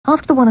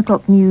After the 1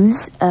 o'clock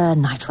news,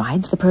 Night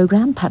Rides, the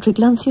programme, Patrick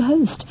Lunt's your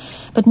host.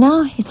 But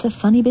now it's a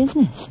funny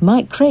business.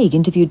 Mike Craig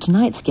interviewed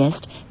tonight's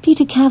guest,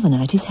 Peter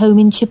Cavanagh, at his home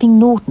in Chipping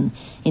Norton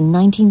in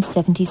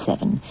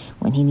 1977,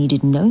 when he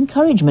needed no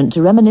encouragement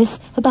to reminisce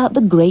about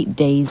the great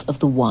days of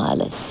the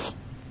wireless.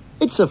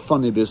 It's a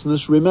Funny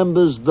Business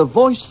remembers the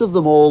voice of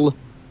them all,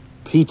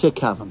 Peter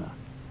Cavanagh.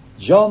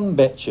 John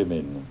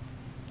Betjeman.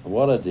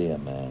 What a dear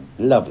man.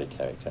 Lovely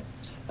character.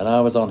 And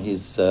I was on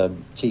his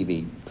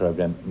TV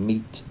programme,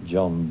 Meet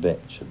John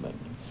Betjeman.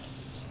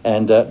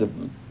 And the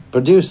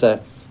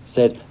producer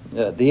said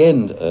at the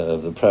end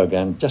of the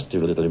programme, just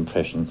do a little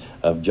impression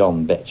of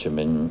John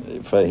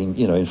Betjeman for him,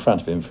 in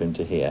front of him for him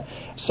to hear.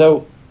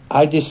 So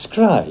I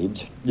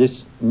described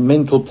this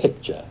mental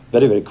picture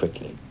very, very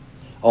quickly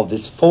of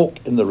this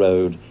fork in the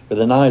road with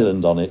an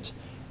island on it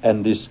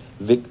and this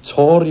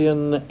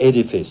Victorian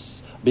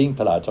edifice. Being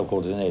polite, I'll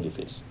call it an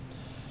edifice.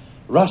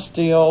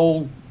 Rusty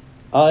old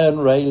iron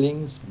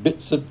railings,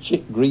 bits of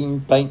chick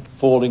green paint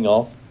falling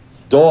off,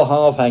 door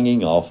half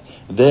hanging off.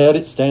 There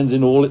it stands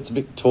in all its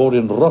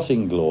Victorian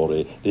rotting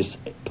glory, this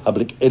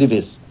public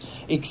edifice,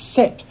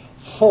 except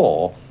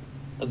for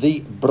the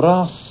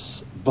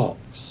brass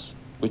box,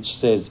 which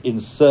says,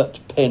 insert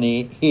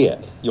penny here.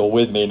 You're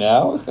with me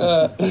now?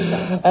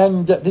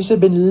 And this had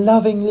been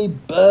lovingly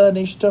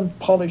burnished and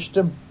polished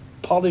and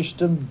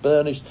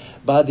burnished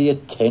by the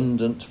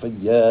attendant for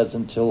years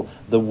until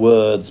the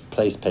words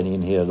place penny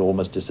in here had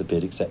almost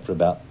disappeared, except for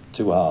about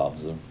two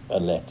halves of a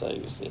letter,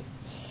 you see.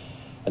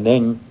 And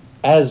then,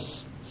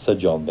 as Sir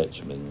John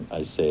Betjeman,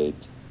 I said,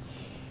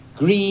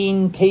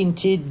 green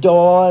painted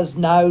doors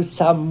now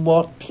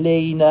somewhat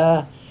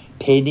plainer,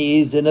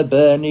 pennies in a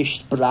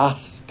burnished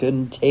brass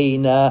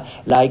container,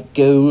 like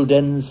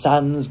golden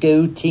suns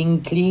go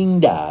tinkling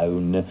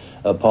down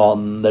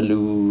upon the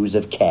loos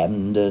of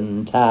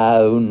Camden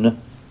Town.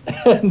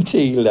 And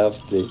he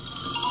loved it.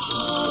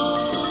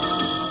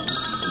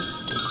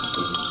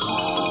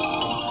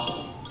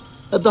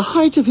 At the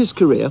height of his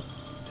career,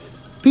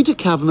 Peter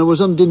Cavanagh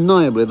was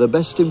undeniably the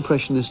best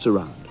impressionist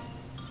around.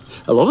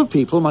 A lot of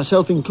people,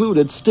 myself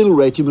included, still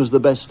rate him as the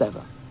best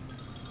ever.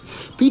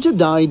 Peter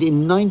died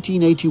in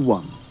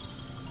 1981,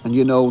 and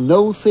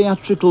no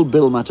theatrical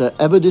bill matter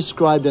ever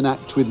described an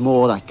act with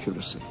more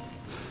accuracy.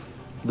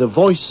 The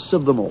voice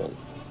of them all.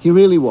 He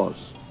really was.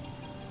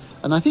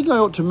 And I think I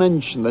ought to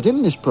mention that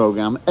in this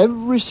programme,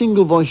 every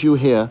single voice you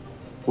hear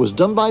was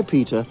done by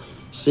Peter,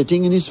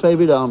 sitting in his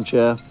favourite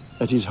armchair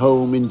at his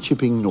home in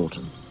Chipping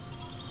Norton.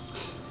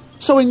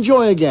 So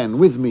enjoy again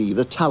with me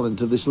the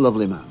talent of this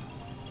lovely man,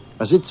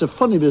 as It's a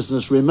Funny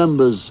Business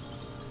remembers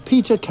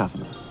Peter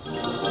Cavanagh.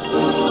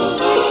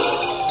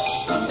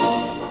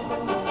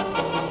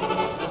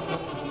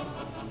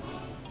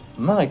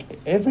 Mike,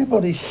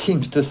 everybody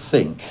seems to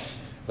think,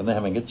 when they're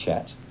having a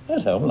chat,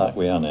 at home like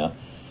we are now,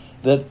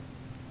 that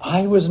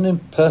I was an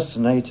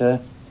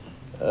impersonator,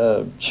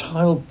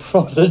 child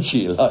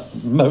prodigy like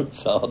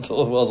Mozart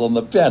or was on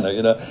the piano,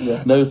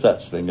 Yeah. No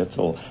such thing at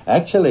all.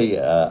 Actually,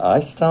 I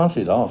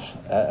started off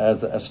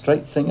as a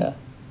straight singer.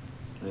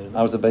 Really?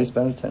 I was a bass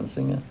baritone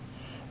singer.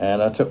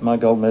 And I took my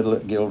gold medal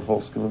at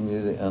Guildhall School of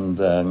Music,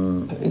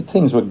 and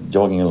things were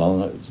jogging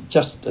along.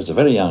 Just as a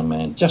very young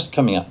man, just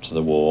coming up to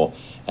the war,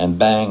 and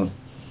bang,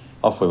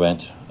 off we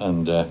went,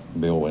 and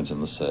we all went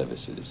in the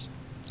services.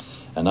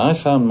 And I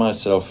found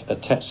myself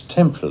attached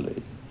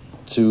temporarily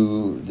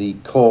to the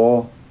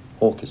corps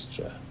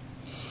orchestra.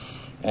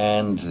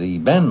 And the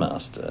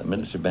bandmaster,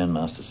 military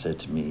bandmaster, said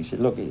to me, he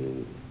said, look,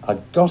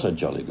 I've got a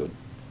jolly good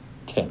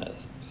tenor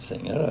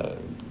singer.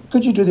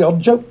 Could you do the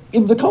odd joke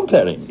in the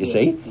comparing, you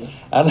see? Yeah.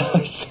 And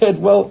I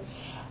said, well,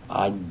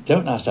 I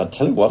don't know. So I'll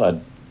tell you what I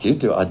did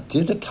do. I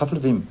did a couple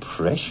of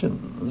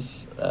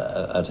impressions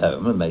at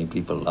home and made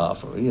people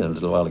laugh a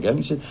little while ago. And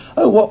he said,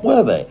 oh, what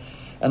were they?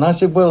 And I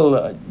said,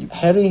 well,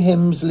 Harry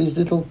Hemsley's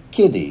little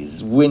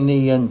kiddies,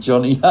 Winnie and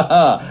Johnny. Ha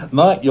ha!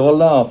 Mike, you're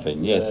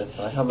laughing, yes. Yes,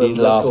 I have a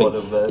record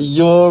of that.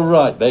 You're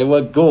right, they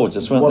were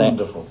gorgeous, weren't they?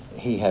 Wonderful.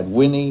 He had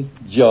Winnie,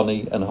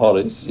 Johnny and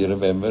Horace, you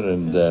remember?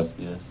 And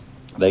yes.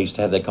 They used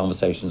to have their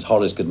conversations.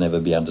 Horace could never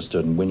be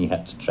understood and Winnie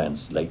had to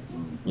translate,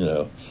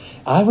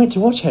 I went to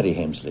watch Harry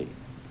Hemsley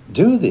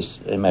do this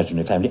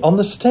imaginary family on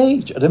the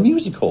stage at a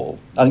music hall.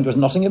 I think it was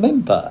Nottingham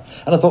Empire.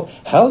 And I thought,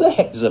 how the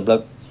heck does a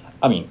bloke...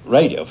 I mean,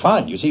 radio,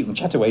 fine. You see, you can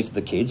chat away to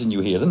the kids and you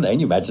hear them there and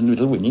you imagine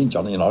little Winnie and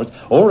Johnny and Horace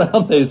all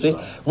around there, see.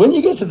 When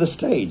you get to the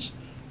stage,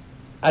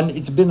 and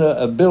it's been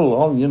a bill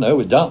on,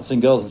 with dancing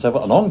girls and so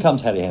forth, and on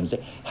comes Harry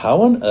Hemsley,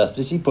 how on earth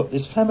does he put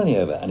this family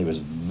over? And he was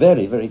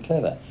very, very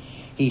clever.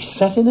 He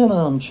sat in an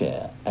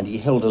armchair and he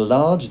held a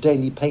large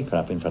daily paper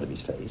up in front of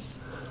his face.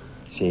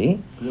 See?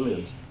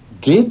 Brilliant.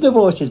 Did the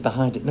voices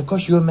behind it. And, of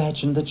course, you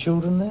imagined the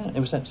children there. It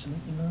was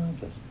absolutely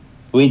marvellous.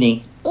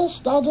 Winnie.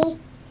 Yes, Daddy.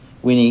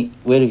 Winnie,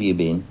 where have you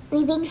been?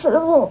 We've been for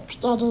a walk,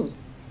 Daddy.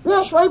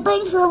 Yes, we've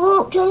been for a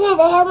walk together,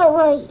 haven't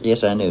we?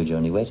 Yes, I know,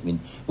 Johnny. Wait a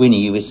minute.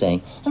 Winnie, you were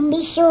saying... And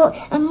we saw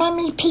a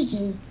mummy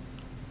piggy.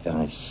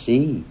 I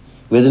see.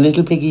 Were the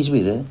little piggies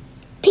with her?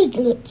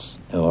 Piglets.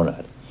 All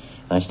right.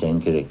 I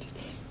stand corrected.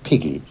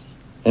 Piglets.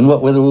 And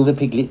what were all the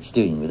piglets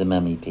doing with the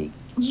mummy pig?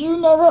 You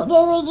know what they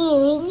were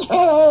doing?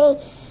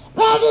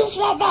 Rubbish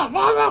for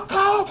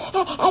Morocco,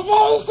 and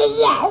very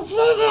soon for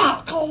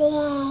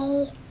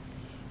Morocco.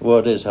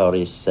 What does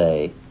Horace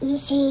say? He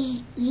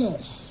says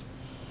yes.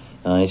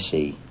 I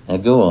see. Now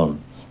go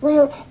on.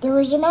 Well, there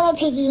was a mummy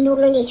piggy and all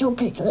the little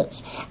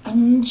piglets,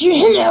 and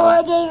you know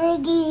what they were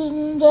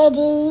doing,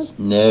 Daddy?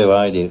 No,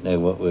 I don't know.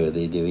 What were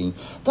they doing?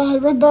 They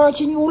were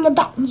biting all the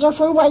buttons off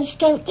her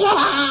waistcoat.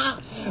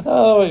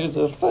 Oh, it was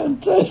a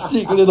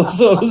fantastic little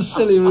sort of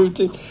silly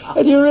routine.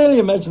 And you really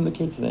imagine the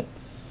kids in it.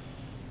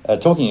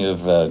 Talking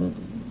of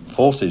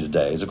Forces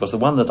days, of course, the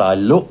one that I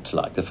looked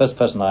like, the first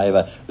person I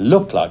ever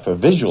looked like for a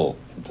visual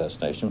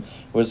impersonation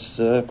was,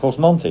 of course,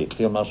 Monty,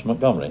 Field Marshal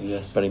Montgomery.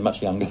 Yes. Very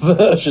much younger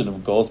version,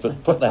 of course,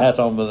 but put the hat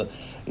on with,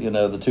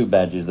 the two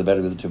badges, the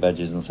belly with the two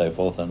badges and so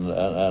forth, and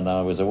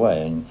I was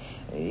away. And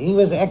he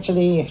was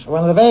actually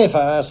one of the very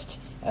first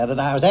that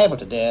I was able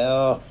to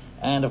do,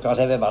 and, of course,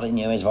 everybody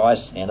knew his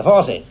voice in the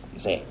Forces, you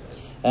see.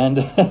 And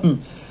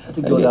I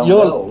think it went down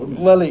well.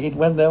 Well, it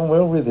went down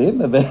well with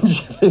him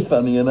eventually,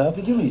 funny enough.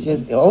 Did you meet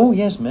him? Yes. Oh,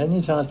 yes,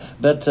 many times.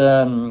 But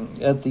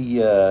at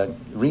the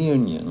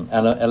reunion,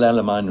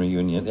 Alamein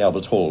reunion, the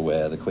Albert Hall,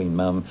 where the Queen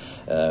Mum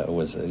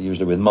was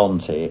usually with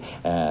Monty,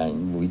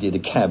 and we did a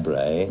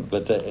cabaret,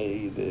 but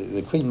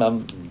the Queen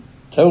Mum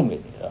told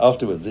me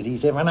afterwards that he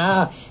said, well,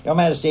 now, Your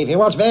Majesty, if you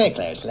watch very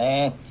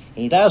closely,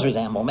 he does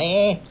resemble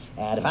me,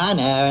 and if I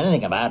know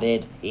anything about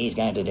it, he's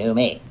going to do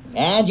me.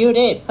 And you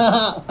did. He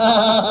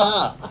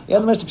had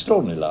the most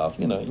extraordinary laugh,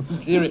 you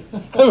hear it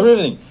over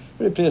everything.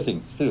 Very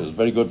piercing. Still, it was a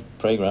very good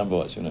playground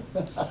voice, And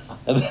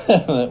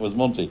that was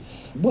Monty.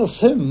 Well,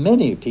 so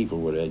many people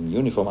were in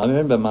uniform. I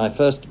remember my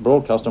first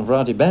broadcast on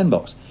Variety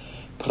Bandbox.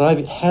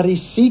 Private Harry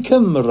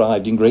Seacombe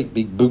arrived in great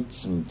big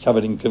boots and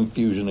covered in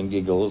confusion and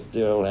giggles.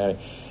 Dear old Harry.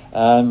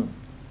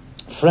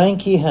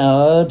 Frankie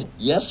Howard.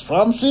 Yes,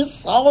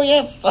 Francis? Oh,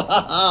 yes.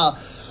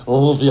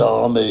 Oh, the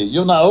army,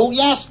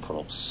 yes,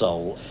 poor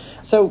soul.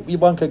 So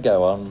one could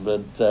go on,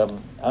 but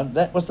and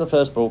that was the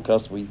first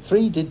broadcast we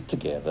three did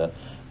together,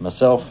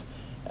 myself,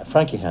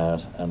 Frankie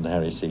Howard and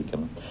Harry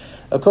Seacombe.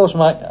 Of course,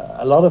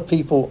 a lot of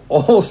people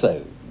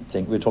also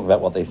think, we talk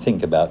about what they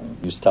think about,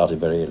 you started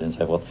very early and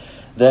so forth,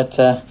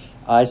 that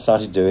I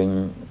started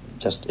doing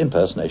just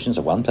impersonations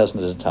of one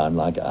person at a time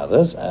like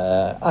others.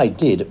 I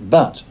did,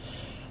 but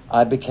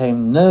I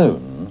became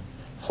known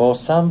for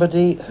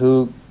somebody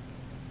who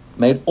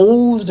made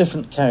all the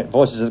different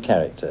voices of the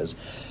characters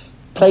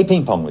play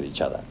ping-pong with each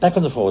other,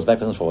 backwards and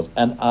forwards,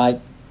 and I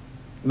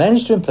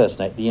managed to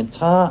impersonate the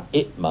entire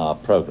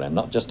ITMA programme,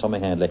 not just Tommy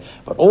Handley,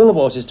 but all the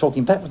voices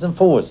talking backwards and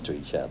forwards to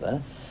each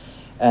other.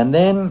 And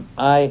then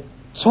I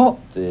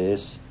topped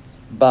this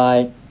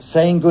by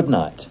saying good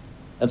night.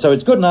 And so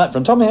it's good night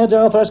from Tommy Handley,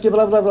 Arthur Eskew,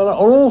 blah, blah, blah, blah,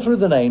 all through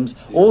the names,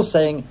 all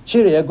saying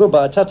cheerio,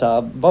 goodbye, ta-ta,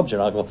 Bob's your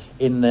uncle,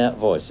 in their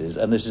voices.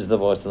 And this is the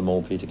voice of them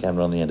all, Peter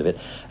Cavanagh on the end of it.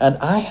 And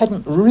I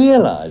hadn't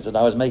realised that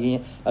I was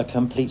making a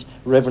complete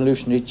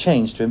revolutionary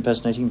change to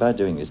impersonating by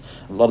doing this.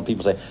 A lot of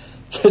people say,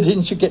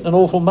 didn't you get in an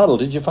awful muddle?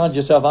 Did you find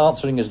yourself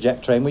answering as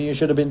Jack Train where you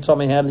should have been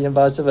Tommy Handley and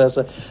vice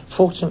versa?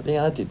 Fortunately,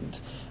 I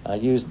didn't. I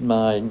used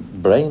my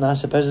brain, I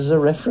suppose, as a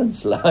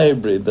reference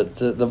library, but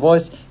the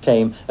voice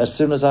came as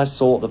soon as I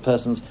saw the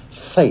person's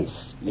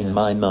face in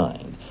my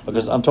mind,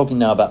 because I'm talking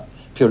now about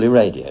purely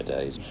radio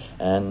days,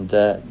 and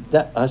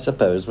that, I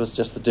suppose, was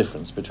just the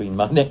difference between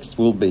my next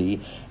will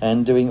be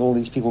and doing all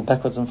these people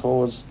backwards and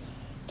forwards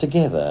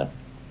together.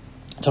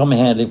 Tommy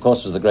Handley, of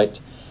course, was the great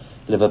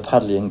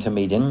Liverpudlian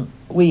comedian.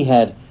 We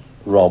had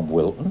Rob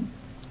Wilton.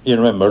 You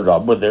remember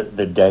Rob, when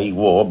the day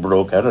war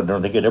broke out. I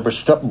don't think it ever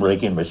stopped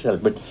breaking myself,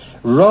 but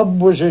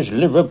Rob was as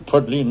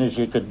Liverpudlian as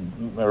you could,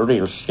 a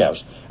real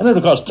scouse. And then,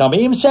 of course,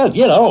 Tommy himself,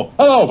 hello,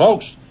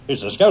 folks,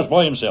 it's the scouse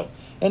boy himself.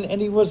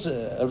 And he was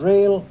a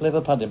real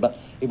Liverpudlian, but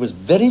it was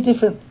very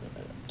different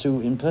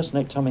to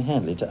impersonate Tommy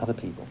Handley to other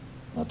people.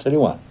 I'll tell you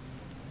why.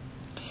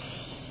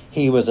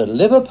 He was a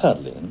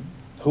Liverpudlian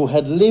who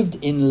had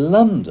lived in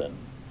London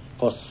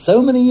for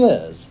so many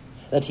years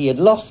that he had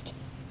lost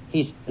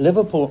his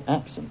Liverpool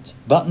accent,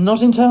 but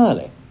not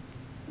entirely.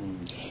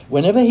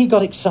 Whenever he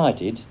got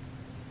excited,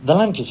 the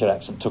Lancashire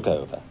accent took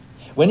over.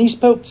 When he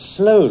spoke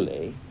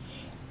slowly,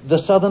 the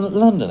southern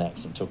London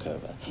accent took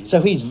over. So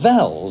his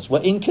vowels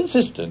were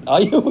inconsistent. Are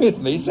you with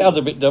me? Sounds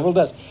a bit double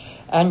Dutch.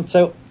 And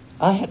so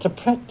I had to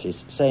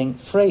practice saying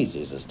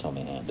phrases as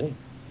Tommy Handley.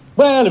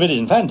 Well, if it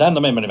isn't Fantan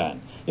the Memory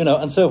Man,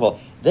 and so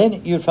forth.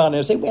 Then you'd find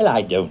him say, well,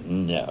 I don't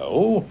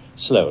know,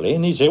 slowly,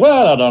 and he'd say,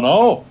 well, I don't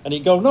know, and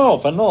he'd go, no,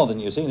 for northern,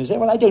 you see, and he'd say,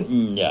 well, I don't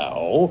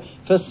know,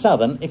 for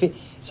southern,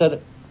 so that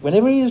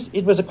whenever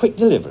it was a quick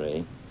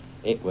delivery,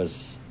 it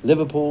was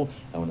Liverpool,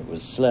 and when it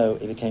was slow,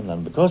 it became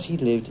London, because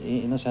he'd lived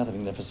in the south of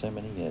England for so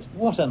many years.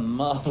 What a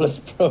marvellous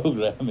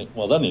programme it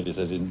was, only if it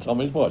says in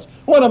Tommy's voice.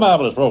 What a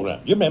marvellous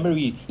programme. Do you remember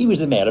he was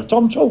the mayor of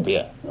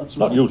Tomtopia? That's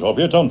Not right.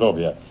 Utopia,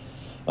 Tomtopia.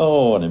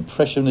 Oh, an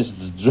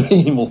impressionist's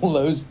dream, all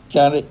those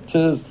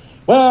characters.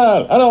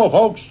 Well, hello,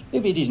 folks.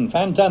 If it isn't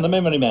Fantan the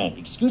Memory Man.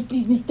 Excuse,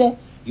 please, mister.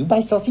 You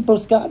buy saucy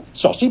postcard?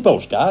 Saucy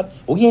postcard?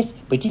 Oh, yes,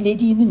 pretty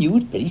lady in the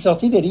nude, very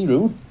saucy, very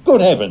rude.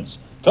 Good heavens,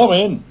 come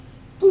in.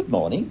 Good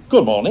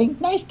morning,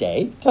 nice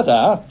day,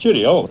 ta-ta,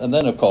 cheerio. And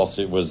then, of course,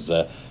 it was,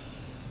 oh,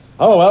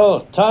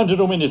 well, time to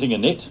do me knitting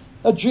and knit.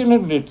 A gin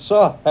and knit,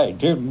 sir. I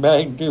do,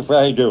 if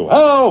I do.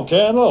 Oh,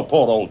 Colonel,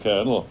 poor old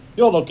Colonel.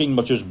 You're looking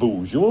much as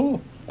usual.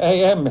 I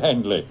am,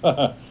 Handley.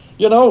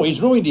 You know, he's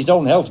ruined his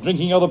own health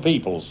drinking other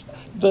people's.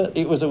 But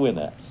it was a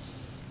winner.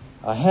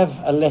 I have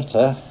a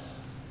letter,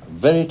 a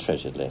very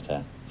treasured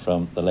letter,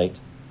 from the late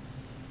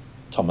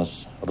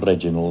Thomas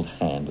Reginald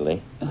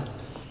Handley.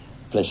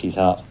 Bless his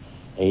heart.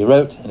 He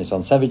wrote, and it's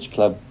on Savage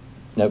Club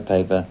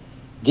notepaper,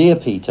 "Dear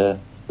Peter,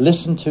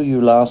 listened to you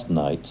last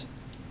night.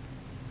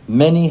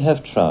 Many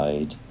have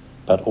tried,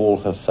 but all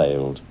have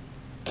failed.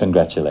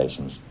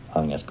 Congratulations." I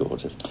think that's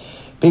gorgeous.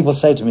 People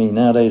say to me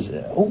nowadays,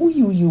 "Oh,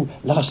 you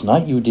last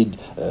night you did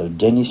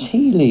Dennis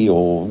Healy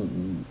or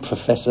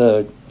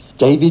Professor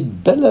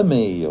David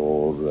Bellamy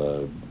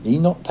or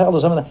Enoch Powell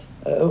or something like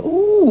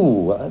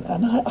that."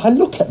 And I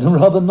look at them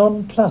rather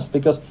nonplussed,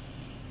 because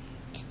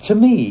to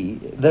me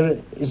there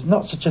is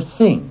not such a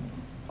thing,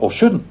 or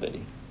shouldn't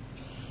be,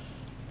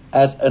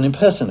 as an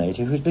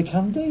impersonator who's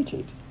become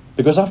dated.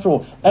 Because after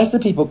all, as the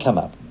people come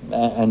up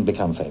and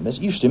become famous,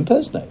 you should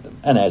impersonate them.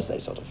 And as they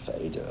sort of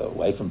fade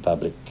away from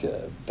public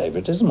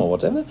favouritism or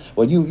whatever,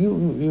 well,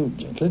 you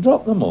gently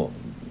drop them, or,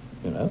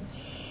 you know.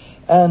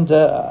 And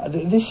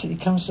this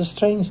comes so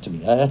strange to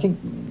me. I think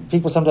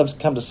people sometimes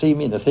come to see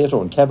me in a theatre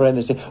or in cabaret, and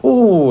they say,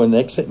 "Oh," and they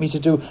expect me to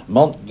do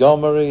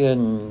Montgomery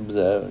and,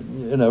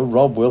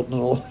 Rob Wilton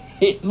and all,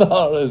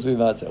 as we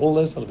might say, all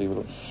those sort of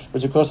people.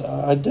 Which, of course,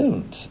 I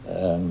don't.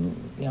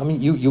 I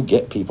mean, you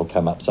get people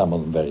come up, some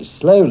of them very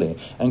slowly,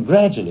 and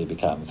gradually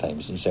become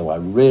famous. And you say, "Well, I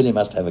really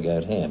must have a go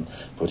at him,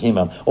 put him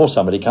on." Or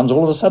somebody comes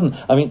all of a sudden.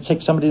 I mean,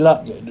 take somebody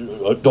like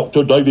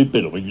Dr. David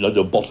Bellamy,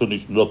 the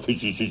botanist and the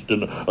physicist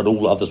and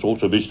all other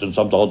sorts of ists, and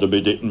sometimes a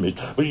bit hit and miss.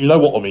 But you know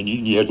what I mean?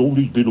 He has all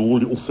these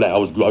little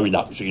flowers growing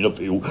up, in a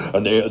field,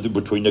 and there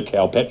between the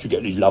cowpatch you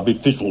get these lovely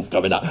thistles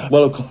coming up.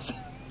 Well, of course,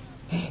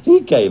 he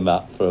came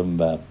up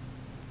from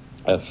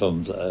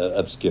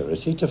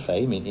obscurity to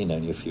fame in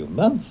only a few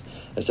months,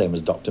 the same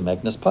as Dr.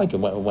 Magnus Pike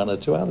and one or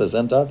two others,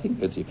 and I think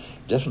that you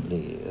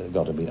definitely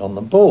got to be on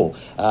the ball.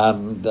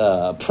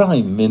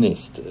 Prime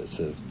ministers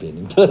have been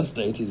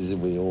impersonated, as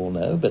we all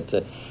know, but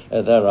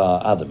there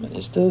are other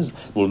ministers.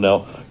 "Well,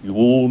 now, you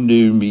all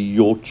know me,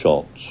 your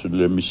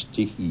Chancellor,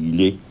 Mr.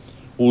 Healy,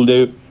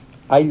 although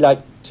I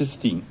like to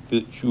think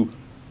that you,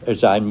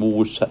 as I'm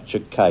always such a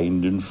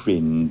kind and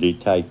friendly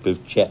type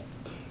of chap,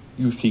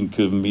 you think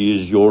of me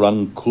as your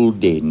Uncle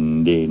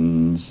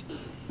Dendens."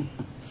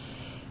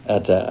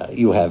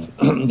 You have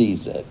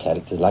these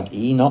characters like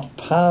Enoch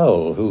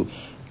Powell, who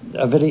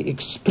are very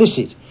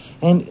explicit.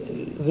 And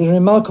the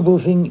remarkable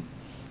thing,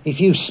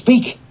 if you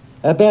speak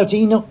about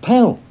Enoch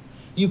Powell,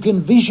 you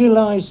can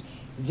visualise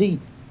the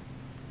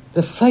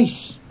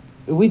face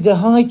with the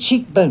high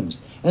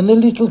cheekbones and the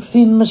little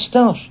thin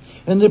moustache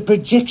and the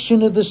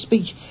projection of the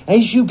speech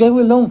as you go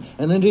along,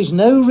 and there is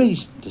no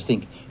reason to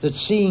think that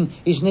seeing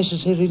is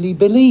necessarily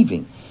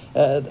believing.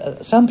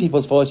 Some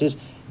people's voices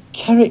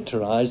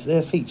characterise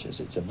their features.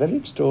 It's a very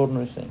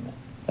extraordinary thing.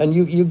 And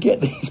you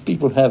get these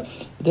people have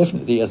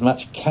definitely as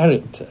much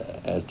character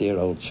as dear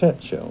old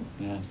Churchill.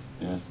 Yes.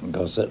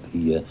 Because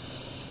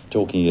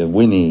talking of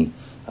Winnie,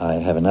 I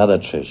have another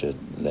treasured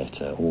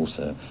letter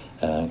also,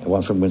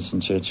 one from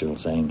Winston Churchill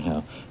saying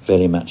how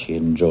very much he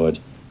enjoyed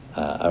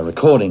a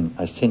recording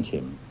I sent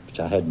him, which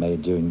I had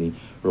made during the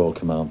Royal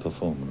Command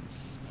performance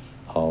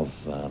of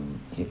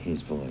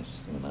his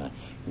voice, and I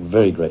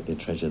very greatly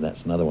treasure.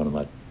 That's another one of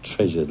my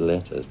treasured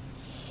letters.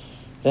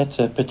 That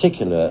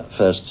particular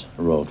first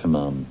Royal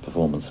Command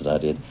performance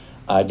that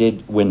I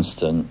did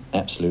Winston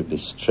absolutely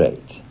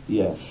straight.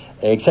 Yes.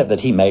 Except that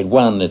he made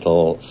one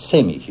little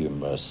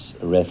semi-humorous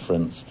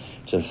reference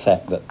to the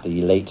fact that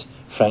the late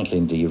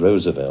Franklin D.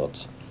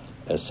 Roosevelt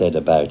said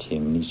about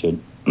him. He said,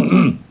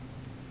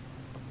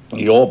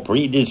 "Your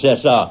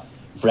predecessor,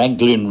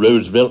 Franklin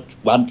Roosevelt,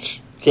 once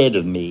said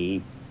of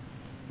me,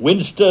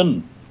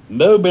 Winston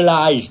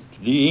mobilised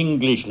the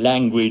English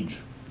language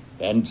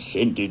and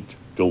sent it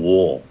to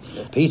war."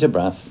 Peter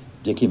Bruff,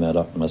 Dickie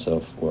Murdoch and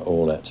myself were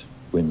all at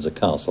Windsor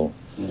Castle.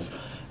 Yes.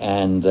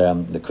 And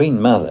the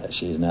Queen Mother,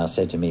 she has now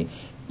said to me,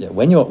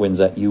 "When you're at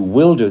Windsor, you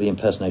will do the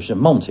impersonation of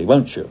Monty,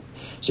 won't you?"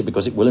 She said,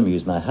 "Because it will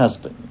amuse my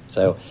husband."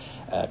 So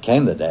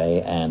came the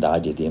day, and I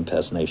did the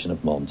impersonation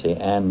of Monty,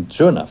 and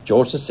true enough,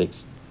 George VI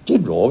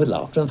did roar with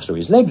laughter and threw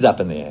his legs up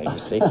in the air, you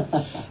see.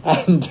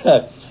 And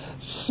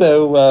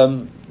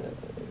so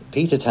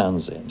Peter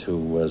Townsend, who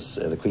was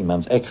the Queen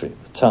Mum's equerry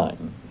at the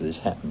time this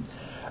happened,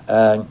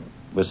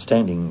 was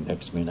standing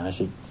next to me, and I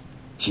said,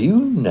 "Do you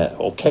know,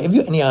 okay, have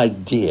you any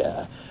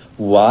idea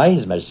why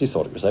His Majesty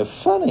thought it was so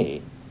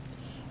funny?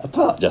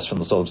 Apart just from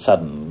the sort of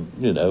sudden,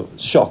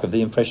 shock of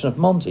the impression of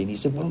Monty." And he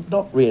said, "Well,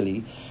 not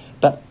really,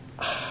 but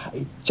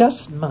it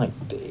just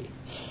might be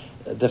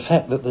the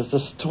fact that there's a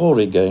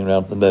story going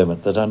around at the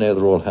moment that I know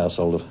the royal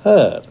household have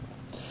heard,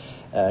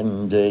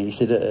 And he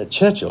said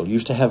Churchill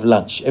used to have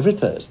lunch every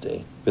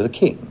Thursday with the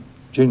King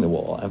during the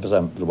war and for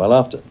some little while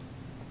after,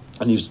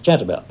 and used to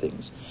chat about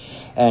things.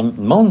 And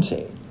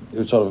Monty,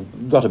 who sort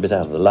of got a bit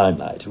out of the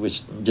limelight,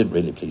 which didn't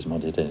really please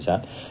Monty at any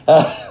time,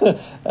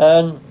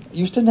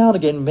 used to now and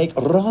again make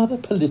rather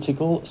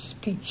political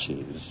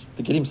speeches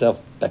to get himself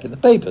back in the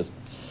papers.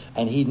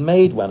 And he'd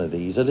made one of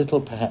these, a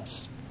little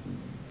perhaps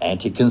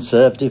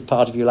anti-conservative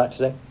part, if you like to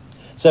say.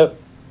 So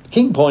the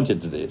King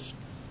pointed to this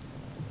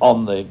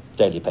on the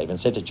daily paper and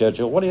said to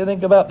Churchill, "What do you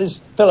think about this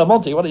fellow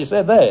Monty? What he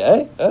said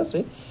there, eh?"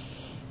 See?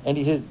 And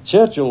he said,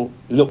 Churchill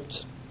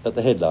looked at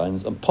the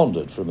headlines and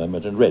pondered for a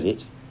moment and read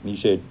it. And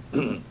he said,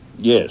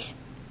 "Yes.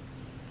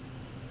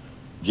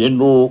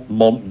 General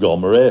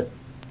Montgomery,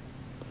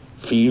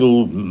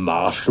 Field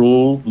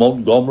Marshal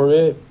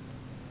Montgomery,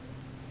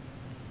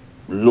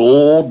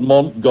 Lord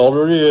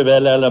Montgomery of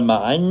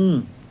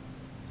Alamein.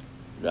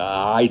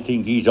 I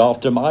think he's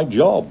after my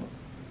job."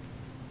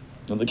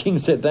 And the King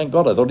said, "Thank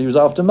God, I thought he was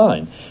after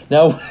mine."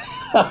 Now,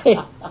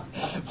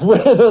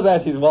 whether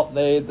that is what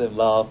made them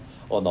laugh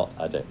or not,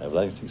 I don't know, but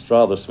I think it's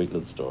rather a sweet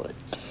little story.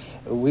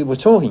 We were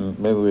talking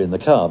when we were in the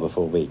car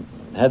before we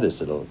had this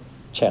little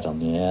chat on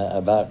the air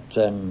about,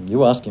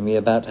 you asking me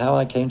about how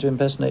I came to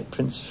impersonate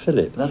Prince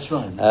Philip. That's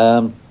right.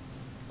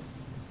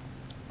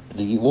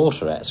 The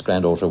Water Rats,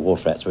 Grand Order of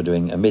Water Rats, were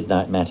doing a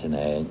midnight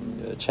matinee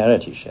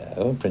charity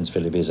show. Prince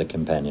Philip is a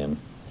companion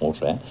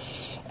water rat.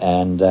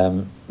 And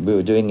we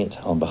were doing it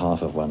on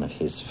behalf of one of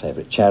his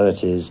favourite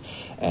charities,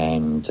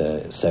 and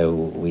so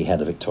we had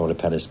the Victoria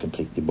Palace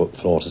completely booked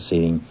floor to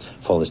ceiling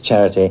for this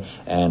charity,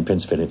 and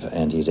Prince Philip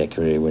and his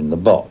equerry were in the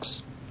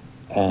box.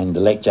 And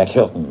the late Jack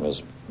Hilton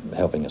was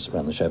helping us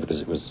run the show because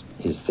it was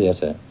his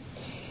theatre.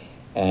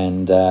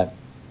 And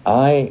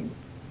I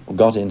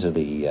got into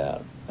the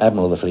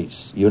Admiral of the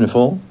Fleet's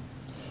uniform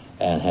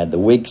and had the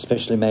wig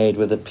specially made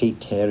with the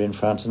peaked hair in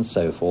front and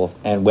so forth.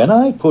 And when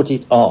I put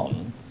it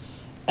on,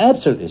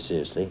 absolutely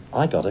seriously,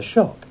 I got a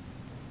shock.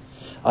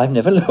 I've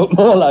never looked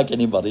more like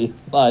anybody in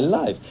my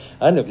life.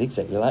 I looked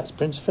exactly like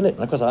Prince Philip.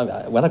 And of course,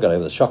 when I got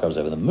over the shock, I was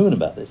over the moon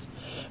about this.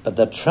 But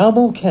the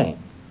trouble came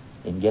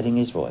in getting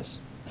his voice.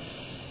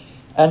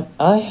 And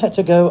I had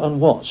to go and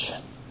watch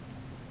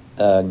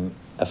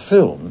a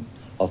film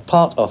of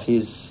part of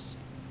his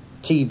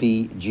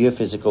TB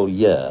Geophysical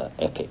Year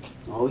epic.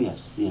 Oh, yes,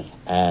 yes.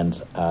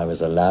 And I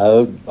was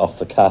allowed, off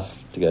the cuff,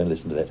 to go and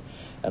listen to that.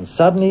 And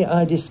suddenly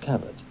I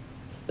discovered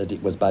that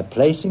it was by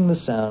placing the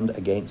sound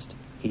against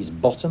his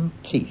bottom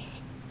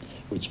teeth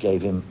which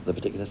gave him the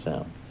particular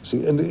sound.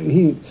 See, and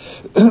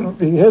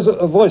he has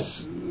a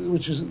voice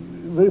which is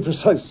very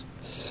precise,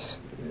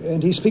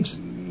 and he speaks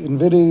in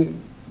very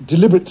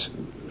deliberate,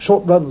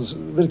 short runs,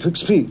 very quick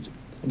speed,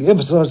 and he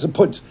emphasises a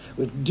point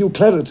with due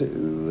clarity,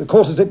 the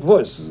quarter-deck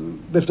voice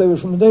left over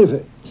from the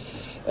Navy.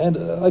 And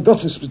I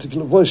got this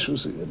particular voice, you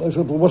see, and I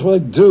thought, well, what will I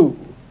do?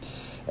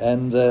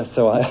 And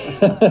so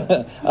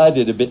I I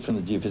did a bit from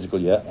the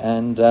Geophysical Year,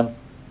 and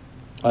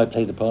I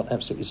played the part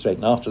absolutely straight.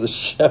 And after the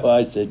show,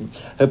 I said,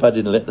 hope I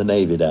didn't let the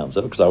Navy down,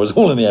 sir, because I was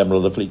all in the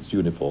Admiral of the Fleet's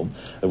uniform,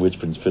 of which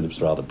Prince Philip's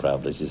rather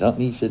proud, bless his heart.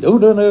 And he said, oh,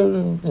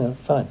 no,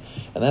 fine.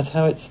 And that's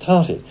how it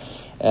started.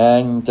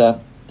 And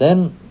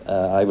then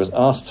I was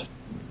asked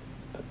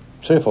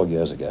 3 or 4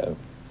 years ago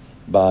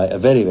by a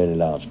very, very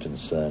large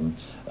concern,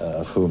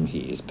 of whom he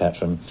is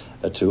patron,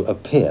 to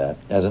appear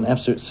as an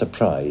absolute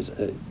surprise,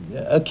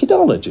 a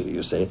kidology,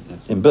 you see,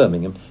 in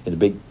Birmingham, in a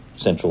big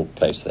central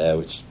place there,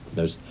 which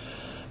most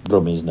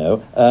Brummies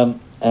know.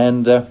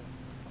 And it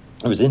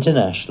was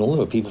international. There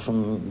were people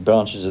from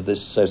branches of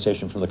this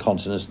association from the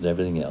continent and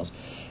everything else.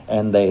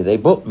 And they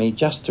booked me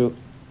just to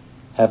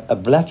have a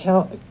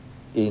blackout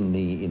in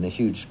the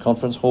huge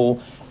conference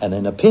hall and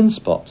then a pin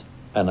spot.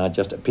 And I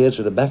just appeared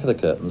through the back of the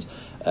curtains,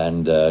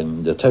 and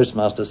the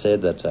Toastmaster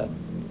said that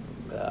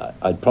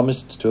I'd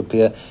promised to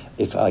appear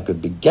if I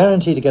could be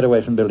guaranteed to get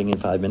away from the building in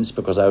 5 minutes,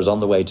 because I was on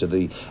the way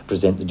to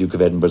present the Duke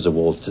of Edinburgh's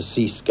awards to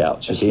Sea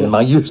Scouts, you see, in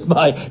my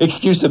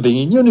excuse of being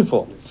in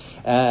uniform.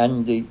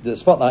 And the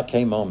spotlight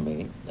came on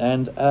me,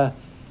 and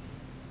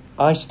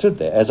I stood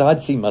there, as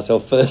I'd seen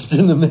myself first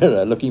in the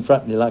mirror, looking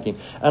frighteningly like him,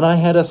 and I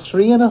had a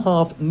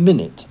 3.5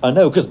 minute, I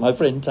know because my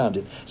friend timed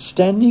it,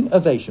 standing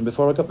ovation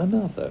before I got my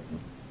mouth open.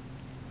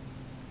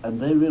 And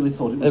they really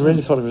thought it was... They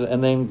really thought it was...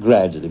 And then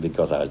gradually,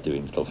 because I was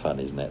doing little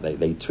funnies, and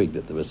they twigged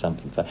that there was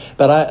something fun.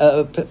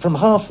 But from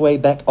halfway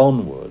back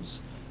onwards,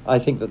 I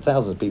think that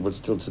thousands of people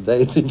still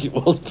today think it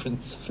was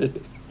Prince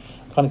Philip.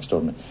 Quite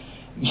extraordinary.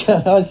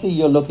 Yeah, I see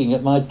you're looking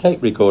at my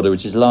tape recorder,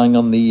 which is lying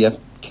on the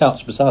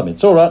couch beside me.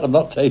 It's all right, I'm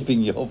not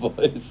taping your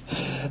voice.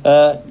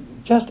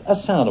 Just a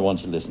sound I want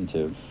you to listen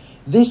to.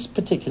 This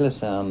particular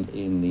sound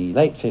in the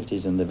late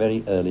 50s and the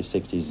very early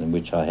 60s, in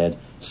which I had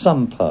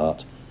some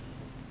part,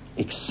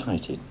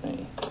 excited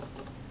me.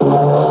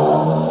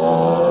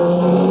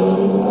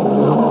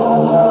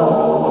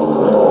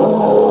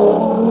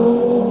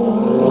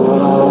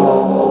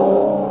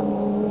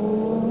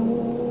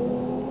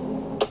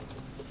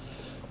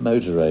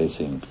 Motor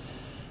racing.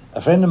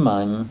 A friend of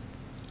mine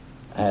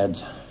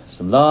had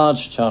some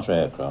large charter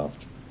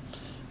aircraft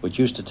which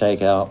used to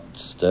take out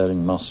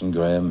Sterling Moss and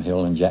Graham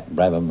Hill and Jack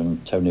Brabham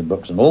and Tony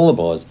Brooks and all the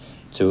boys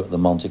to the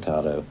Monte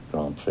Carlo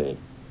Grand Prix.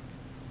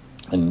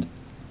 And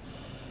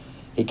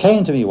he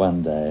came to me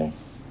one day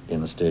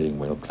in the Steering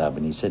Wheel Club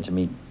and he said to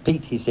me,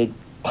 Pete, he said,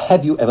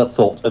 have you ever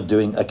thought of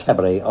doing a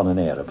cabaret on an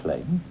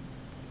aeroplane?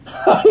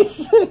 I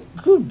said,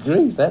 good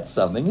grief, that's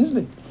something, isn't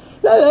it?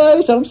 No,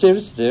 he said, I'm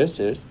serious.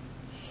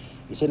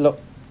 He said, look,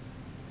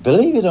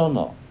 believe it or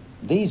not,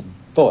 these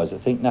boys that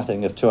think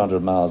nothing of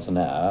 200 miles an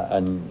hour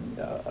and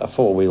a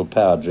four-wheel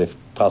power drift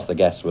past the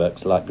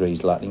gasworks like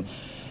greased lightning,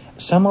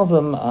 some of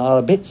them are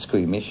a bit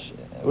squeamish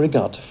with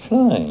regard to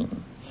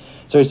flying.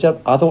 So he said,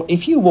 I thought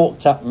if you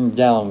walked up and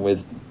down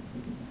with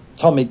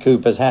Tommy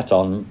Cooper's hat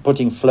on,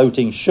 putting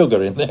floating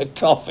sugar in their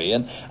coffee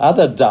and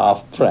other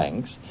daft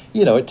pranks,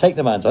 you know, it'd take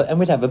the mind off and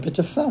we'd have a bit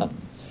of fun.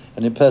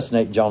 And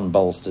impersonate John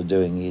Bolster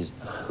doing his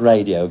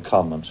radio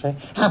commentary.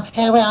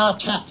 Here we are,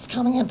 chaps,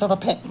 coming into the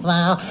pits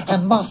now,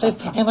 and Moss is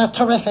in a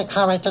terrific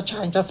hurry to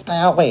change a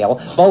spare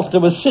wheel. Bolster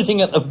was sitting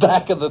at the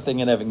back of the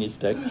thing and having his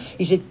take.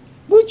 He said,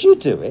 would you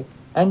do it?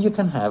 And you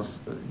can have,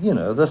 you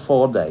know, the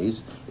 4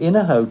 days in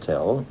a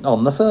hotel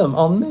on the firm,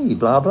 on me,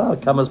 blah, blah,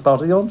 come as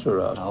part of the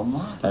entourage. Oh,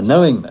 my. And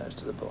knowing most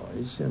of the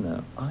boys, you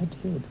know, I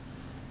did.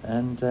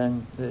 And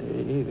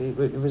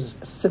it was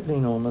simply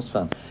enormous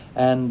fun.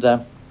 And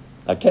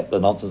I kept the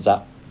nonsense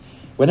up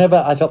whenever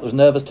I felt there was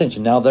nervous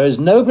tension. Now, there is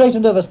no greater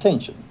nervous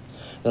tension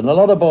than a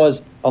lot of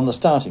boys on the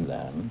starting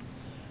line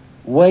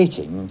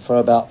waiting for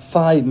about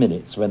 5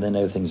 minutes when they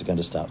know things are going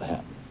to start to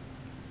happen.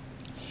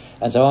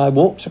 And so I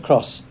walked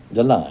across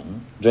the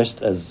line,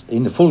 dressed as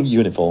in the full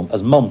uniform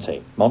as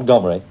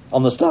Montgomery,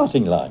 on the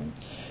starting line.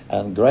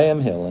 And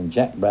Graham Hill and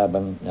Jack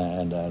Brabham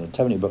and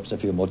Tony Brooks and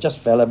a few more just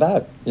fell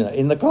about, you know,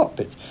 in the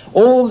cockpits.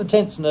 All the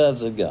tense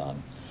nerves had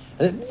gone.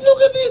 And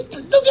look at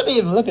this, look at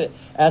him, look at it.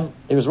 And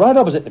it was right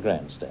opposite the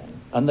grandstand.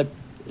 And the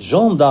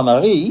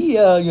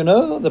gendarmerie, you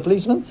know, the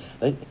policemen,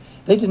 they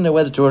didn't know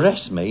whether to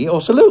arrest me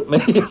or salute me.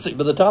 You see,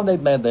 by the time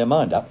they'd made their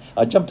mind up,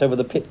 I jumped over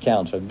the pit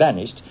counter and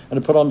vanished and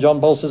had put on John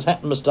Bolster's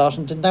hat and moustache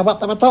and didn't know what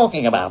they were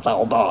talking about,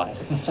 old boy.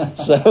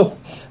 So,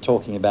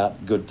 talking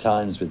about good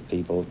times with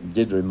people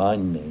did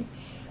remind me,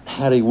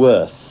 Harry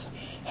Worth.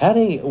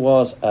 Harry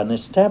was an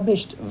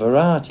established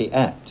variety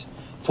act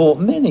for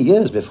many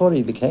years before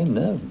he became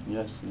known.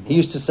 Yes. He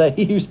used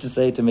to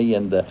say to me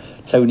and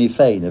Tony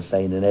Fane of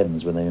Fane and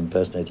Evans when they were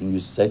impersonating, he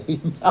used to say,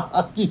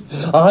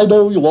 I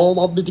know you all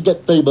want me to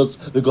get famous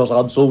because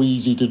I'm so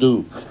easy to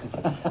do.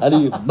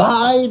 And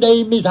my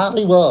name is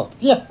Harry Worth.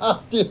 Yeah,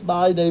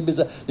 my name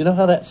is... You know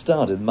how that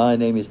started? My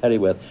name is Harry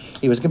Worth.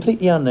 He was a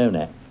completely unknown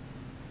act.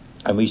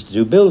 And we used to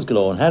do bills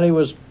galore, and Harry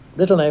was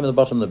little name at the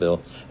bottom of the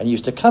bill, and he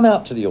used to come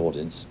out to the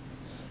audience,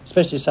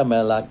 especially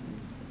somewhere like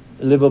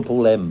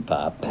Liverpool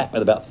Empire, packed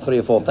with about 3,000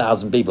 or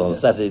 4,000 people on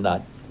Saturday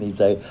night, and he'd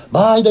say,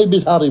 my name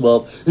is Harry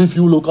Worth. If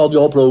you look on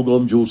your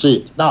programmes, you'll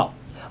see it. Now,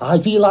 I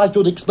feel I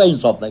should explain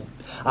something.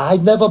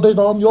 I've never been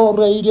on your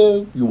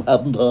radio. You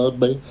haven't heard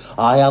me.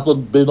 I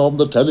haven't been on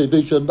the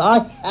television. I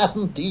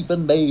haven't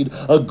even made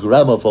a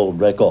gramophone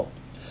record.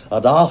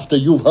 And after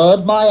you've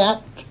heard my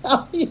act,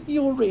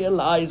 you'll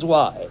realise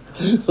why.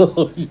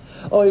 Oh,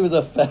 he was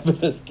a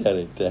fabulous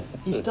character.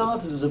 He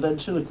started as a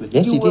ventriloquist.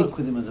 Yes, did you he work did.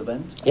 with him as a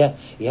vent? Yeah,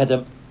 he had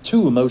the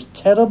 2 most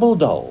terrible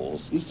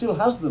dolls. He still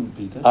has them,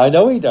 Peter. I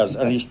know he does,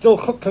 and he's still...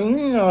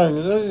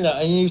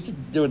 And he used to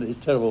do this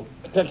terrible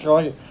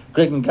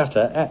Greg and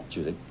Gutter act,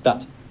 you see.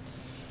 But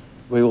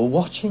we were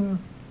watching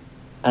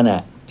an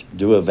act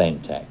do a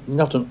vent act,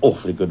 not an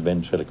awfully good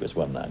ventriloquist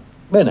one night,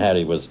 when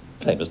Harry was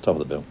famous top of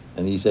the bill,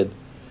 and he said,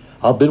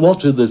 I've been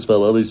watching this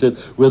fella, he said,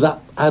 with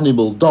that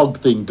animal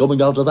dog thing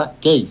coming out of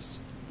that case.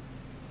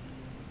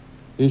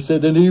 He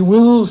said, and he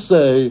will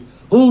say,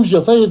 who's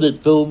your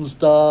favourite film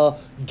star?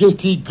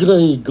 Getty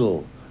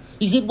Gregel.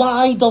 He said,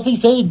 why does he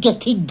say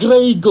Getty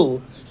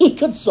Gregel? He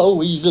could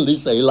so easily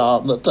say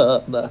Lana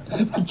Turner,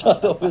 which I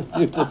thought was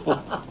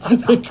beautiful,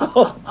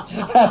 because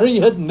Harry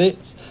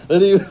admits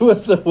that he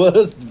was the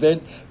worst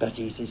vent, but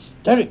he's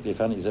hysterically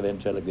funny as a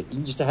ventriloquist. He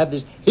used to have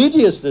this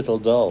hideous little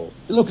doll.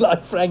 It looked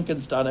like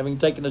Frankenstein having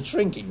taken a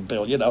shrinking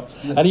pill, you know,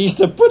 and he used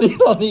to put it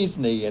on his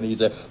knee, and he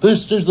said,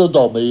 this is the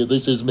dummy,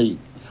 this is me.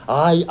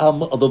 I am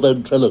the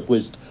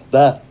ventriloquist,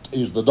 that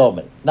is the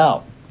dummy.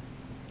 Now,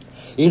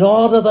 in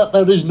order that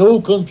there is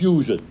no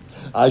confusion,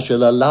 I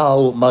shall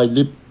allow my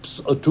lips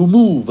to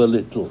move a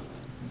little.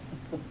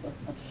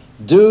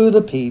 Do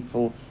the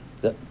people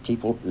that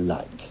people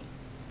like.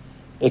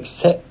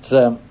 Except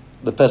the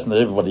person that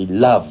everybody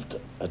loved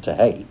to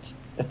hate.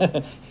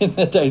 In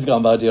the days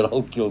gone by, dear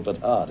old Gilbert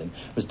Harding.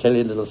 I must tell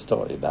you a little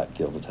story about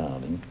Gilbert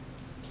Harding.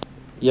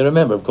 You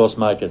remember, of course,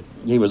 Mike,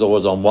 he was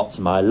always on What's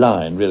My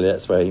Line. Really,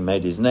 that's where he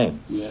made his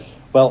name. Yeah.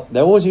 Well, they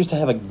always used to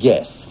have a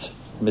guest.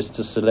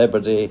 Mr.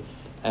 Celebrity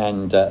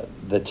and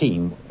the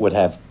team would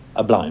have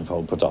a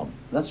blindfold put on.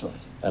 That's right.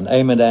 And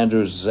Eamon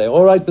Andrews would say,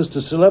 all right, Mr.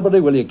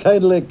 Celebrity, will you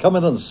kindly come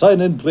in and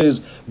sign in,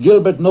 please?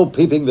 Gilbert, no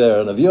peeping there,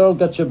 and have you all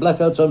got your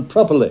blackouts on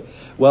properly?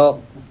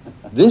 Well,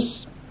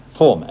 this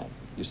format,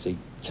 you see,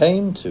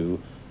 came to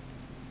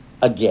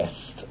a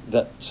guest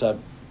that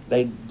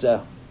they'd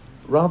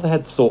rather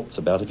had thoughts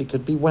about if it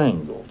could be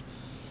wangled.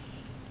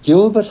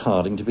 Gilbert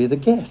Harding to be the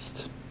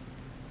guest,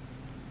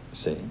 you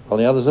see, while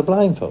the others are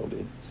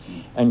blindfolded,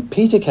 and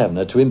Peter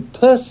Cavanagh to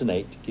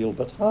impersonate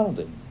Gilbert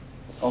Harding.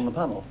 On the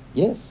panel?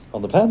 Yes,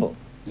 on the panel.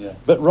 Yeah.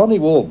 But Ronnie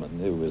Waldman,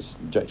 who was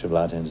Director of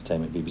Light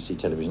Entertainment, BBC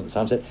Television at the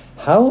time, said,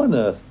 how on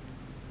earth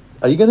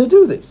are you going to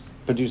do this?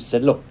 Producer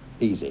said, look,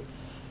 easy.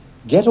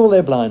 Get all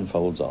their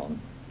blindfolds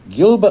on.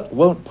 Gilbert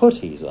won't put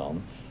his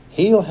on.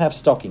 He'll have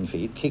stocking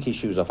feet, kick his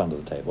shoes off under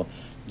the table,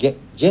 get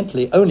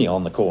gently only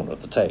on the corner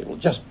of the table,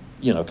 just,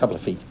 a couple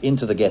of feet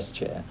into the guest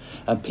chair,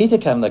 and Peter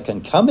Cavanagh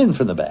can come in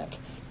from the back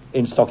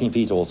in stocking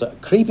feet also,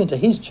 creep into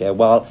his chair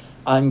while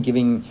I'm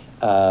giving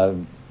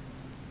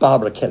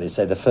Barbara Kelly,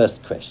 say, the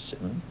first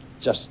question,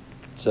 just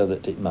so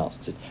that it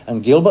masks it,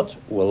 and Gilbert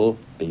will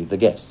be the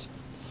guest.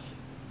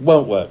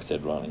 Won't work,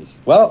 said Ronnie.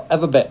 Well,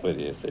 have a bet with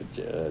you, said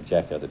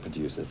Jacko, the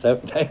producer. So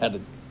they had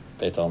a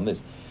bet on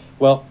this.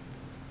 Well,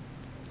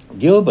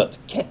 Gilbert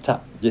kept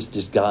up this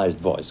disguised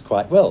voice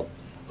quite well.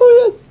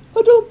 Oh, yes,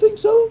 I don't think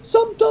so,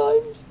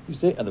 sometimes, you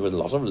see. And there was a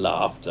lot of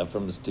laughter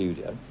from the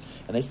studio.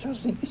 And they started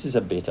to think, this is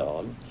a bit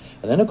odd.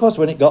 And then, of course,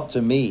 when it got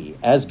to me,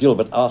 as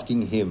Gilbert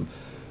asking him,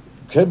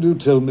 can you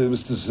tell me,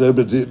 Mr.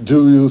 Celebrity,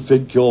 do you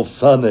think you're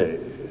funny?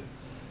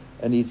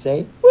 And he'd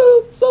say,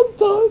 well,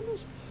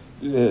 sometimes.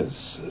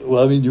 Yes,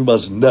 well, I mean, you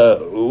must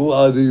know.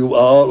 Either you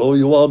are or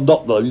you are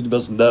not. I mean, you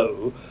must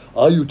know.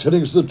 Are you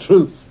telling us the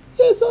truth?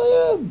 Yes,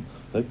 I am.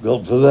 Thank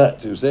God for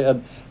that, you see.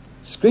 And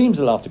screams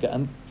of laughter.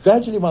 And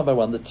gradually, one by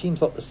one, the team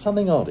thought there's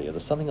something odd here,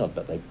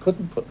 but they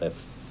couldn't put their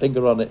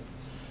finger on it,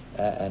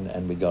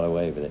 and we got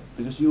away with it.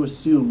 Because you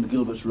assumed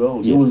Gilbert's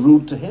role. Yes. You were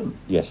rude to him.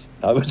 Yes,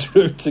 I was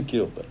rude to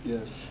Gilbert.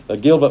 Yes.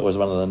 But Gilbert was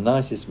one of the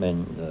nicest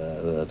men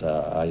that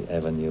I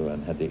ever knew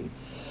and had the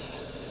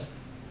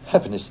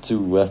happiness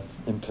to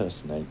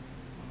impersonate.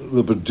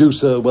 The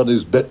producer won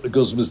his bet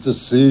because Mr.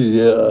 C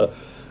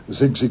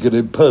thinks he can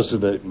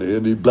impersonate me,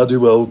 and he bloody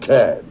well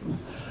can.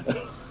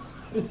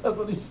 Is that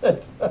what he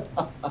said?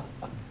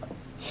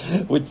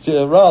 Which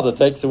rather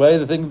takes away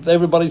the thing that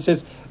everybody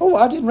says, oh,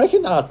 I didn't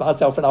recognise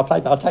myself when I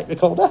played my tape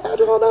recorder. How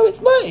do I know it's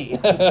me?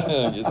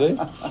 You see?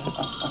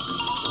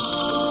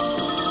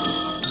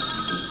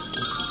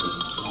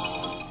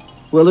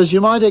 Well, as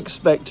you might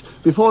expect,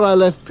 before I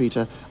left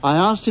Peter, I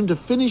asked him to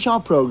finish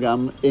our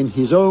programme in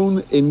his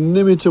own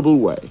inimitable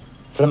way.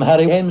 From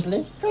Harry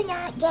Hemsley, Good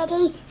night,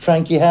 Daddy.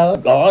 Frankie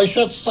Howard, I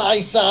should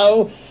say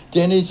so,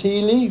 Dennis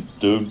Healy,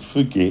 don't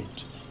forget,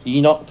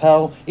 Enoch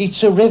Powell,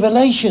 it's a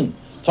revelation.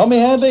 Tommy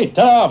Hadley,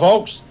 ta-ra,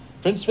 folks.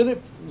 Prince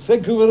Philip,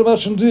 Thank you very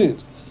much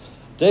indeed.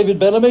 David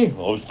Bellamy,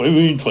 oh, it's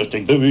very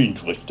interesting, very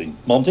interesting.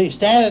 Monty,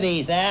 stand at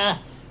ease there.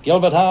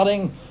 Gilbert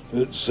Harding,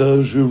 It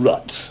serves you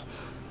right.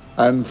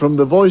 And from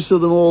the voice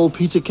of them all,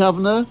 Peter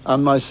Cavanagh,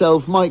 and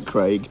myself, Mike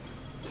Craig,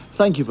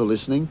 thank you for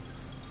listening.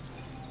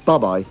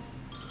 Bye-bye.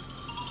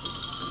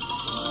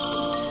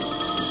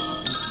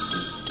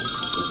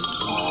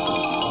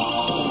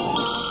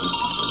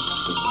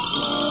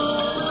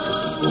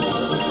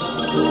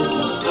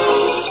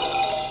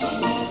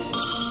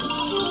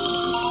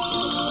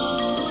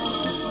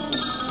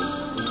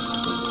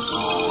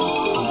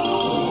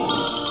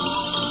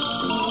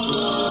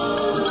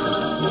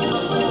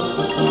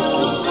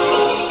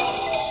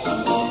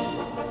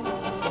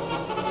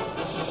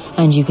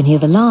 And you can hear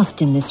the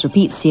last in this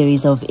repeat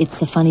series of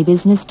It's a Funny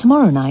Business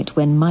tomorrow night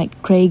when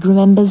Mike Craig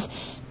remembers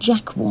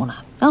Jack Warner.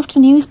 After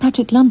the news,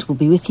 Patrick Lunt will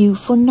be with you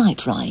for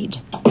Night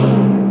Ride.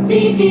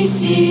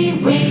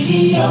 BBC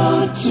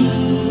Radio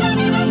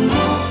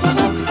 2.